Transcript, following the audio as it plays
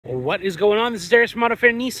What is going on? This is Darius from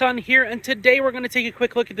Nissan here, and today we're going to take a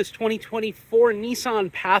quick look at this 2024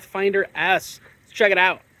 Nissan Pathfinder S. Let's check it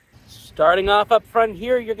out. Starting off up front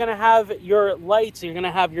here, you're going to have your lights. You're going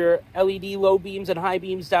to have your LED low beams and high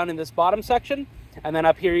beams down in this bottom section, and then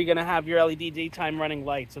up here you're going to have your LED daytime running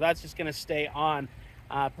light. So that's just going to stay on,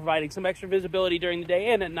 providing some extra visibility during the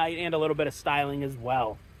day and at night, and a little bit of styling as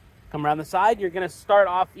well. Come around the side, you're going to start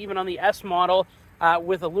off even on the S model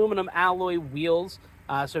with aluminum alloy wheels.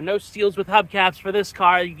 So no steels with hubcaps for this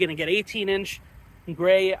car. You're going to get 18-inch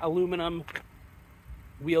gray aluminum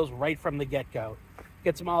wheels right from the get-go.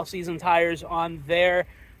 Get some all-season tires on there.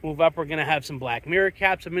 Move up, we're going to have some black mirror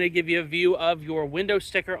caps. I'm going to give you a view of your window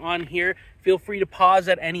sticker on here. Feel free to pause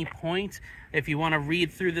at any point if you want to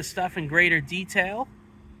read through this stuff in greater detail.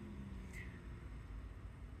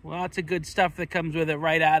 Lots of good stuff that comes with it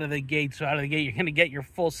right out of the gate. So out of the gate, you're going to get your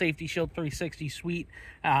full Safety Shield 360 suite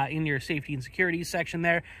in your safety and security section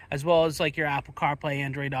there, as well as like your Apple CarPlay,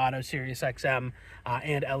 Android Auto, Sirius XM,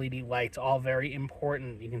 and LED lights, all very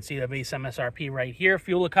important. You can see the base MSRP right here.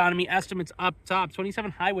 Fuel economy estimates up top, 27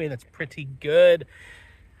 highway. That's pretty good,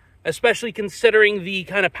 especially considering the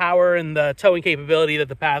kind of power and the towing capability that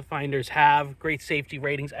the Pathfinders have. Great safety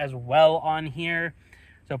ratings as well on here.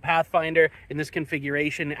 So Pathfinder in this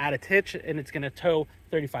configuration, add a hitch, and it's going to tow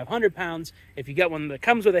 3,500 pounds. If you get one that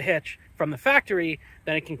comes with a hitch from the factory,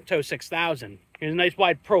 then it can tow 6,000. Here's a nice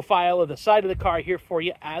wide profile of the side of the car here for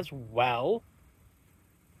you as well.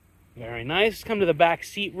 Very nice. Come to the back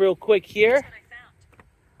seat real quick here.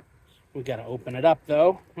 We got to open it up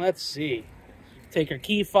though. Let's see. Take our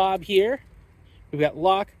key fob here. We've got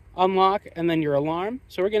lock, unlock, and then your alarm.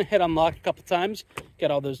 So we're going to hit unlock a couple times,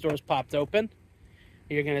 get all those doors popped open.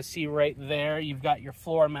 You're going to see right there, you've got your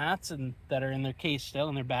floor mats that are in their case still,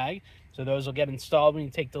 in their bag. So those will get installed when you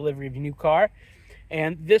take delivery of your new car.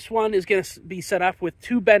 And this one is going to be set up with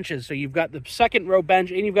two benches. So you've got the second row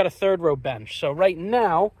bench and you've got a third row bench. So right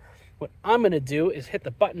now, what I'm going to do is hit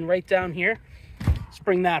the button right down here,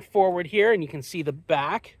 spring that forward here, and you can see the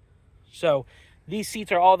back. So these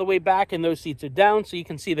seats are all the way back and those seats are down, so you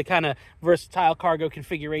can see the kind of versatile cargo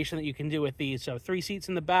configuration that you can do with these. So 3 seats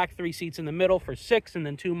in the back, 3 seats in the middle for 6, and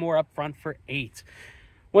then 2 more up front for 8.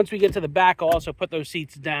 Once we get to the back, I'll also put those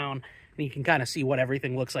seats down, and you can kind of see what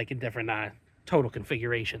everything looks like in different total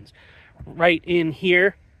configurations. Right in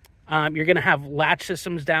here, you're going to have latch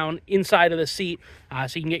systems down inside of the seat, so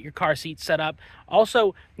you can get your car seat set up.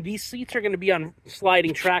 Also, these seats are going to be on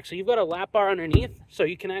sliding tracks, so you've got a lap bar underneath, so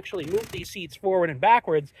you can actually move these seats forward and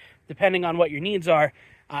backwards depending on what your needs are,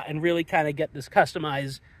 and really kind of get this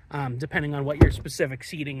customized depending on what your specific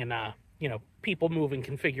seating and people moving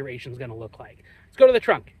configuration is going to look like. Let's go to the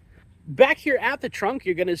trunk. Back here at the trunk,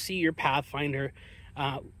 you're going to see your Pathfinder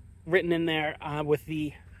written in there with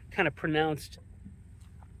the kind of pronounced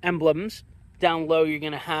emblems. Down low, you're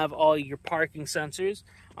going to have all your parking sensors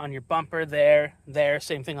on your bumper there.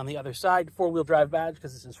 Same thing on the other side. 4-wheel drive badge,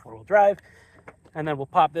 because this is 4-wheel drive. And then we'll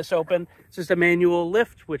pop this open. It's just a manual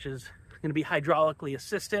lift, which is going to be hydraulically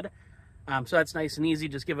assisted. So that's nice and easy.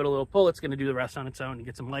 Just give it a little pull. It's going to do the rest on its own. You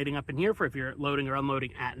get some lighting up in here for if you're loading or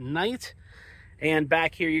unloading at night. And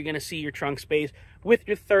back here, you're going to see your trunk space with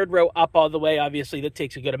your third row up all the way. Obviously, that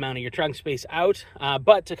takes a good amount of your trunk space out.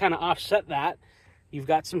 But to kind of offset that, you've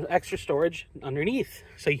got some extra storage underneath.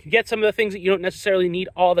 So you can get some of the things that you don't necessarily need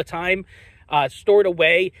all the time stored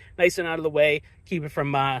away, nice and out of the way. Keep it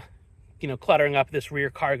from, cluttering up this rear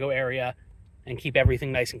cargo area, and keep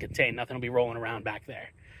everything nice and contained. Nothing will be rolling around back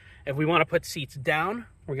there. If we want to put seats down,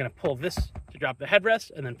 we're going to pull this to drop the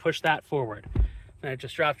headrest and then push that forward. And it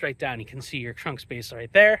just drops right down. You can see your trunk space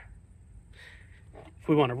right there. If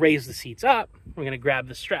we want to raise the seats up, we're going to grab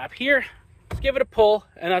the strap here, give it a pull,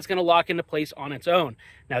 and that's going to lock into place on its own.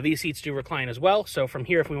 Now, these seats do recline as well, so from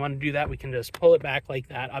here, if we want to do that, we can just pull it back like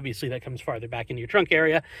that. Obviously, that comes farther back into your trunk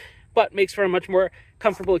area, but makes for a much more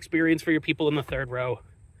comfortable experience for your people in the third row,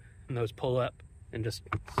 and those pull up and just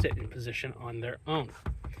sit in position on their own.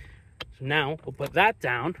 So now, we'll put that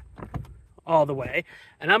down all the way,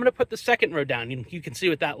 and I'm going to put the second row down. You can see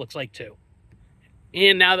what that looks like too.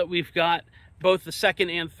 And now that we've got both the second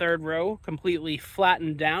and third row completely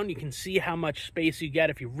flattened down, you can see how much space you get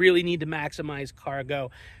if you really need to maximize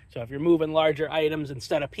cargo. So if you're moving larger items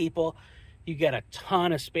instead of people, you get a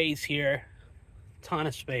ton of space here, ton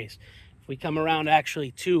of space. If we come around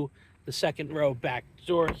actually to the second row back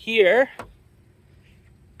door here,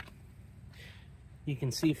 you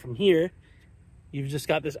can see from here, you've just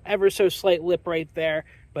got this ever so slight lip right there.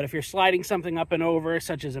 But if you're sliding something up and over,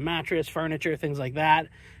 such as a mattress, furniture, things like that,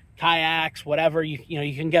 kayaks, whatever, you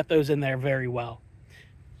can get those in there very well.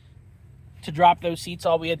 To drop those seats,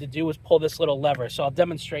 all we had to do was pull this little lever. So I'll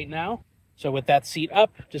demonstrate now. So with that seat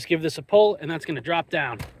up, just give this a pull, and that's going to drop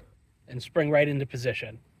down and spring right into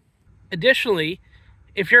position. Additionally,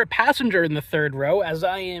 if you're a passenger in the third row, as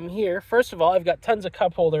I am here, first of all, I've got tons of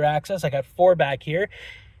cup holder access. I got 4 back here.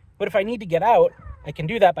 But if I need to get out, I can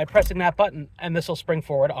do that by pressing that button, and this will spring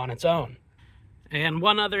forward on its own. And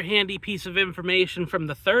one other handy piece of information from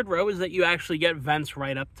the third row is that you actually get vents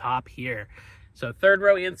right up top here. So third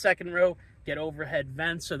row and second row get overhead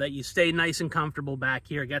vents so that you stay nice and comfortable back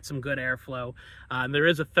here, get some good airflow. There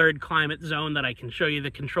is a third climate zone that I can show you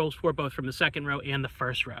the controls for, both from the second row and the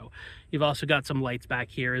first row. You've also got some lights back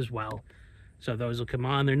here as well. So those will come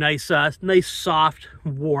on. They're nice, soft,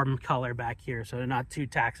 warm color back here, so they're not too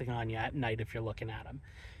taxing on you at night if you're looking at them.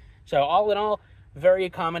 So all in all, very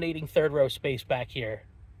accommodating third row space back here.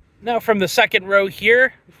 Now from the second row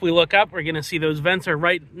here, if we look up, we're going to see those vents are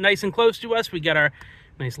right nice and close to us. We got our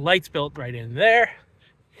nice lights built right in there.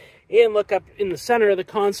 And look up in the center of the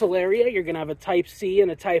console area, you're going to have a Type C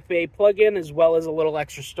and a Type A plug-in, as well as a little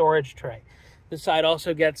extra storage tray. This side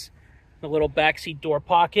also gets the little backseat door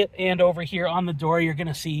pocket, and over here on the door, you're going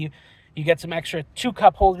to see you get some extra 2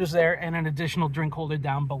 cup holders there and an additional drink holder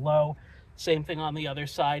down below. Same thing on the other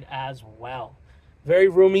side as well. Very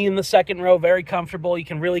roomy in the second row, very comfortable. You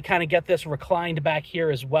can really kind of get this reclined back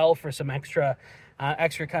here as well for some extra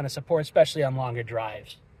kind of support, especially on longer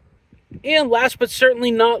drives. And last but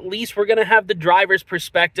certainly not least, we're going to have the driver's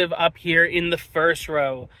perspective up here in the first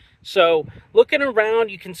row. So looking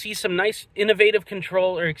around, you can see some nice intuitive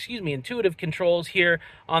controls here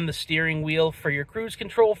on the steering wheel for your cruise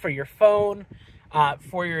control, for your phone,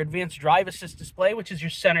 for your advanced drive assist display, which is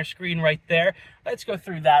your center screen right there. Let's go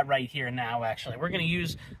through that right here now, actually. We're going to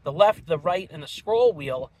use the left, the right, and the scroll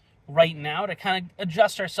wheel right now to kind of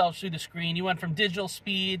adjust ourselves through the screen. You went from digital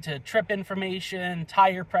speed to trip information,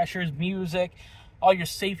 tire pressures, music, all your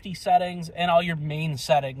safety settings, and all your main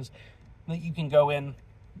settings that you can go in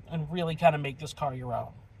and really kind of make this car your own.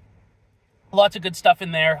 Lots of good stuff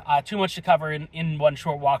in there. Too much to cover in one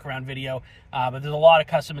short walk-around video, but there's a lot of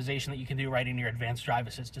customization that you can do right in your advanced drive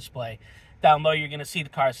assist display. Down low, you're going to see the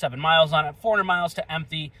car has 7 miles on it, 400 miles to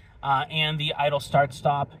empty, and the idle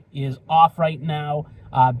start-stop is off right now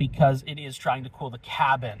because it is trying to cool the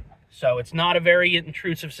cabin. So it's not a very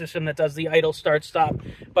intrusive system that does the idle start-stop,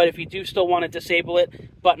 but if you do still want to disable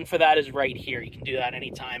it, button for that is right here. You can do that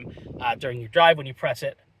anytime during your drive. When you press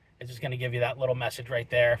it, it's just going to give you that little message right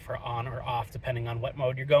there for on or off, depending on what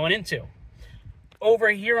mode you're going into.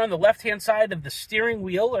 Over here on the left-hand side of the steering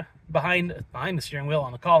wheel, behind the steering wheel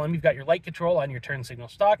on the column, you've got your light control on your turn signal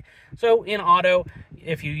stock. So in auto,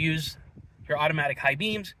 if you use your automatic high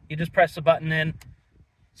beams, you just press the button in.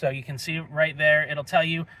 So you can see right there, it'll tell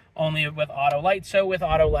you only with auto lights. So with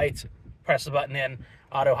auto lights, press the button in,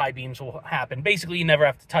 auto high beams will happen. Basically, you never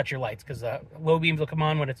have to touch your lights because the low beams will come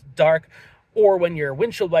on when it's dark, or when your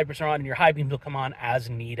windshield wipers are on and your high beams will come on as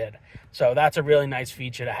needed. So that's a really nice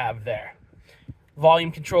feature to have there.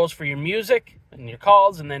 Volume controls for your music and your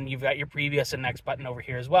calls, and then you've got your previous and next button over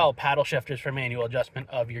here as well. Paddle shifters for manual adjustment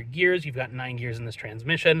of your gears. You've got 9 gears in this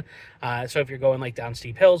transmission. So if you're going like down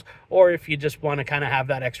steep hills, or if you just want to kind of have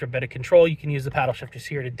that extra bit of control, you can use the paddle shifters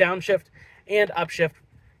here to downshift and upshift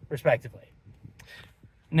respectively.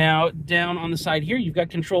 Now down on the side here, you've got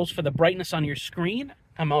controls for the brightness on your screen.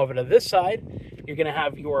 Come over to this side, you're going to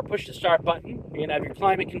have your push to start button. You're going to have your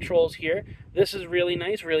climate controls here. This is really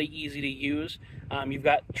nice, really easy to use. You've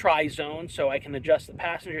got tri-zone, so I can adjust the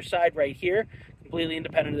passenger side right here, completely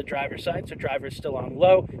independent of the driver's side. So driver's still on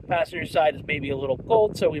low. Passenger side is maybe a little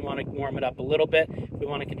cold, so we want to warm it up a little bit. If we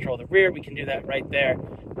want to control the rear, we can do that right there.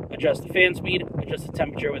 Adjust the fan speed, adjust the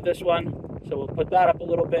temperature with this one. So we'll put that up a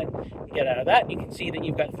little bit, get out of that. You can see that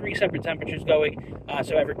you've got 3 separate temperatures going,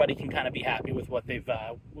 so everybody can kind of be happy with what they've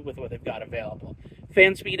got available.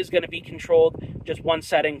 Fan speed is going to be controlled, just one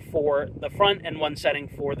setting for the front and one setting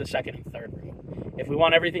for the second and third row. If we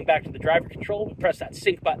want everything back to the driver control, we press that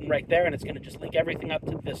sync button right there, and it's going to just link everything up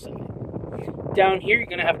to this side. Down here, you're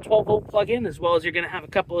going to have a 12-volt plug-in, as well as you're going to have a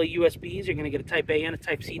couple of USBs. You're going to get a Type A and a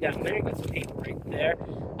Type C down there. You've got some paper right there.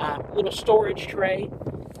 Little storage tray.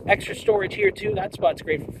 Extra storage here, too. That spot's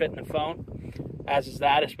great for fitting a phone, as is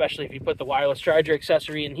that, especially if you put the wireless charger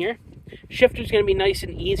accessory in here. Shifter's going to be nice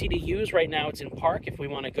and easy to use. Right now, it's in park. If we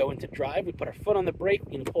want to go into drive, we put our foot on the brake.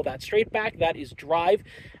 We can pull that straight back. That is drive,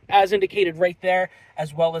 as indicated right there,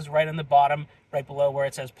 as well as right on the bottom, right below where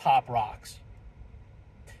it says Pop Rocks.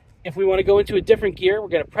 If we want to go into a different gear, we're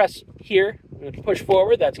going to press here. We're going to push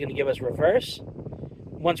forward. That's going to give us reverse.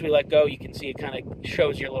 Once we let go, you can see it kind of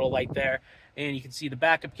shows your little light there. And you can see the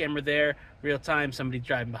backup camera there, real time, somebody's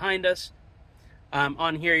driving behind us.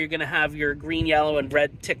 On here, you're going to have your green, yellow, and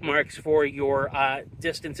red tick marks for your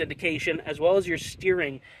distance indication, as well as your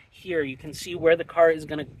steering. Here, you can see where the car is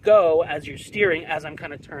going to go as you're steering, as I'm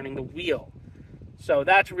kind of turning the wheel. So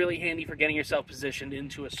that's really handy for getting yourself positioned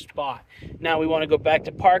into a spot. Now we want to go back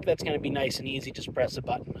to park. That's going to be nice and easy. Just press the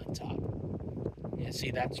button on top. Yeah,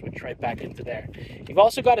 see, that switch right back into there. You've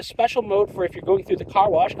also got a special mode for if you're going through the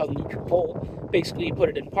car wash called neutral hold. Basically, you put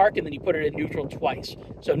it in park and then you put it in neutral twice.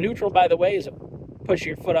 So neutral, by the way, is push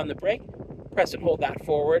your foot on the brake, press and hold that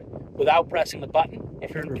forward without pressing the button.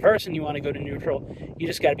 If you're in reverse and you want to go to neutral, you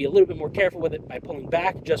just got to be a little bit more careful with it by pulling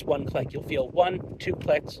back. Just one click. You'll feel 1, 2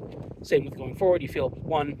 clicks. Same with going forward. You feel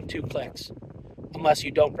 1, 2 clicks. Unless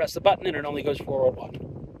you don't press the button and it only goes forward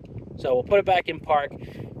 1. So we'll put it back in park,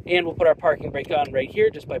 and we'll put our parking brake on right here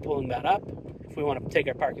just by pulling that up. If we want to take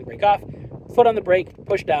our parking brake off, foot on the brake,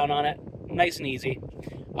 push down on it. Nice and easy.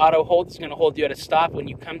 Auto hold is going to hold you at a stop when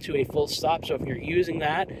you come to a full stop. So if you're using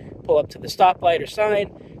that, pull up to the stoplight or sign,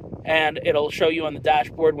 and it'll show you on the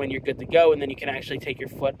dashboard when you're good to go, and then you can actually take your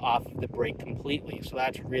foot off of the brake completely. So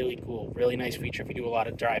that's really cool. Really nice feature if you do a lot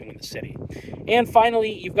of driving in the city. And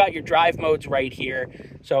finally, you've got your drive modes right here.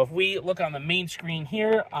 So if we look on the main screen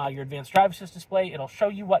here, your advanced drive assist display, it'll show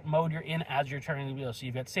you what mode you're in as you're turning the wheel. So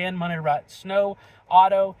you've got sand, mud, rut, snow,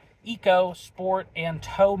 auto, eco, sport, and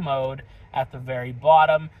tow mode at the very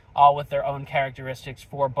bottom, all with their own characteristics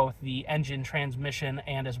for both the engine, transmission,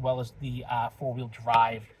 and as well as the four-wheel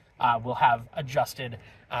drive. Will have adjusted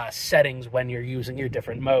settings when you're using your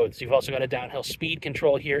different modes. You've also got a downhill speed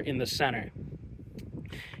control here in the center.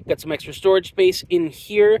 Got some extra storage space in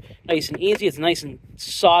here, nice and easy. It's nice and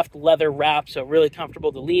soft leather wrap, so really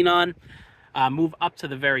comfortable to lean on. Move up to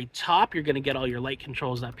the very top. You're going to get all your light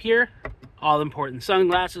controls up here. All important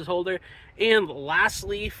sunglasses holder. And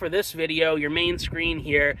lastly, for this video, your main screen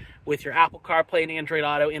here with your Apple CarPlay and Android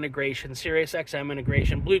Auto integration, Sirius XM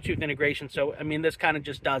integration, Bluetooth integration. So, I mean, this kind of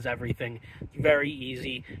just does everything. Very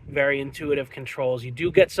easy, very intuitive controls. You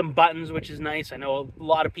do get some buttons, which is nice. I know a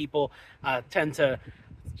lot of people tend to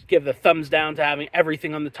give the thumbs down to having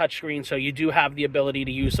everything on the touchscreen. So you do have the ability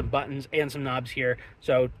to use some buttons and some knobs here.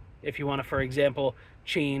 So if you want to, for example,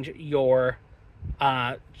 change your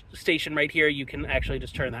station right here, you can actually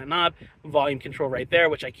just turn that knob. Volume control right there,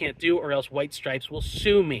 which I can't do, or else White Stripes will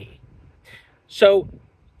sue me. So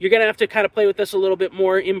you're going to have to kind of play with this a little bit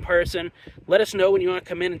more in person. Let us know when you want to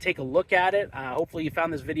come in and take a look at it. Hopefully you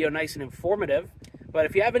found this video nice and informative. But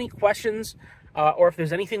if you have any questions, or if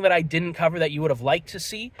there's anything that I didn't cover that you would have liked to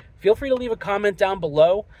see, feel free to leave a comment down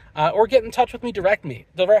below, or get in touch with me directly.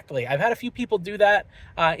 I've had a few people do that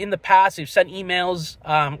in the past. They've sent emails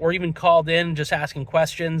or even called in just asking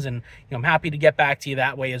questions, and I'm happy to get back to you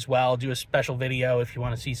that way as well. Do a special video if you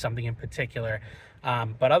want to see something in particular.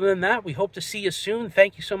 But other than that, we hope to see you soon.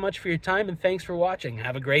 Thank you so much for your time, and thanks for watching.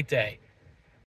 Have a great day.